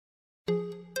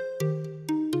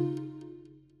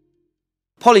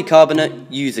Polycarbonate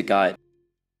User Guide.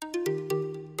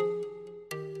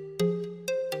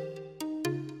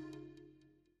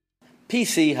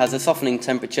 PC has a softening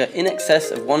temperature in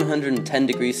excess of 110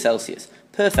 degrees Celsius,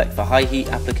 perfect for high heat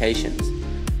applications.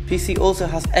 PC also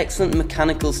has excellent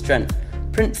mechanical strength.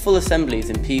 Print full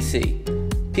assemblies in PC.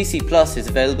 PC Plus is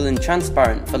available in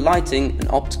transparent for lighting and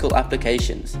optical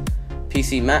applications.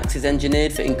 PC Max is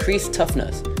engineered for increased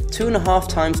toughness, 2.5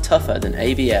 times tougher than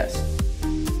ABS.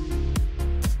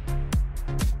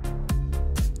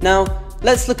 Now,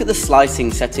 let's look at the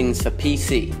slicing settings for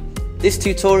PC. This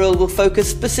tutorial will focus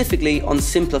specifically on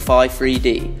Simplify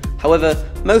 3D. However,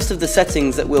 most of the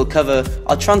settings that we'll cover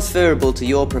are transferable to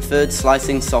your preferred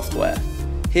slicing software.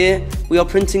 Here, we are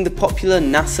printing the popular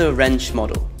NASA wrench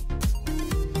model.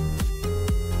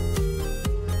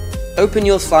 Open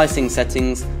your slicing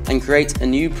settings and create a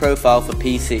new profile for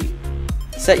PC.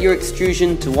 Set your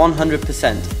extrusion to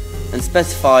 100% and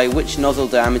specify which nozzle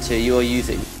diameter you are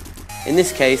using. In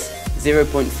this case,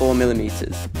 0.4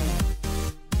 mm.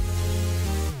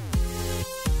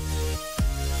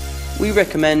 We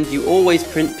recommend you always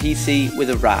print PC with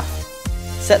a raft.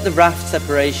 Set the raft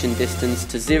separation distance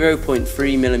to 0.3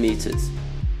 mm.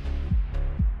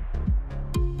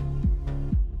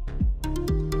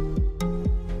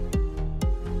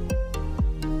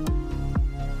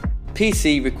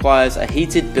 PC requires a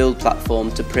heated build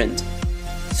platform to print.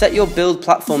 Set your build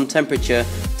platform temperature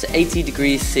to 80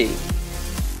 degrees C.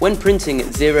 When printing at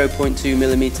 0.2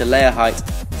 mm layer height,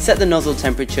 set the nozzle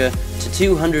temperature to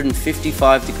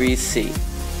 255 degrees C.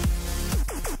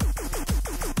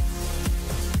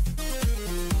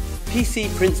 PC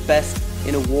prints best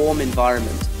in a warm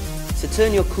environment, so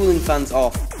turn your cooling fans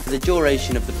off for the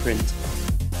duration of the print.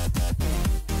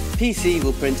 PC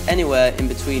will print anywhere in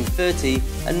between 30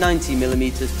 and 90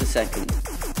 mm per second.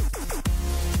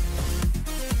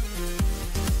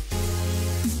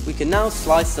 We can now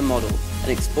slice the model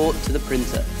and export to the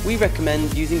printer. We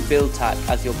recommend using build tack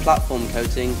as your platform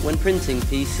coating when printing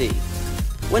PC.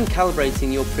 When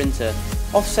calibrating your printer,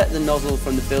 offset the nozzle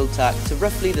from the build tack to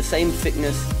roughly the same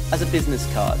thickness as a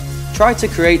business card. Try to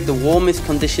create the warmest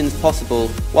conditions possible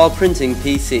while printing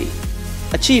PC.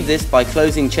 Achieve this by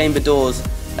closing chamber doors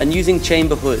and using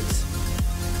chamber hoods.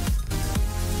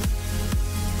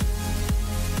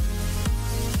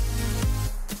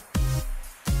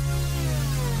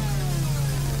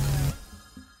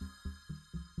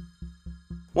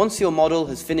 Once your model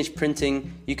has finished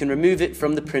printing, you can remove it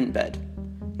from the print bed.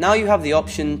 Now you have the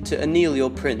option to anneal your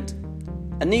print.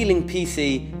 Annealing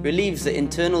PC relieves the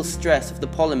internal stress of the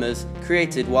polymers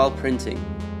created while printing.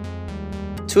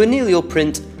 To anneal your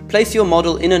print, place your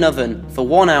model in an oven for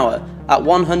 1 hour at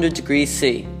 100 degrees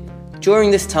C.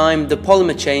 During this time, the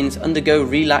polymer chains undergo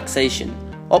relaxation,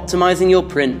 optimizing your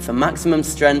print for maximum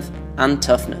strength and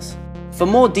toughness. For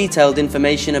more detailed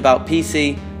information about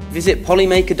PC, visit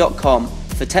polymaker.com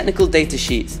for technical data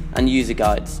sheets and user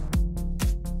guides.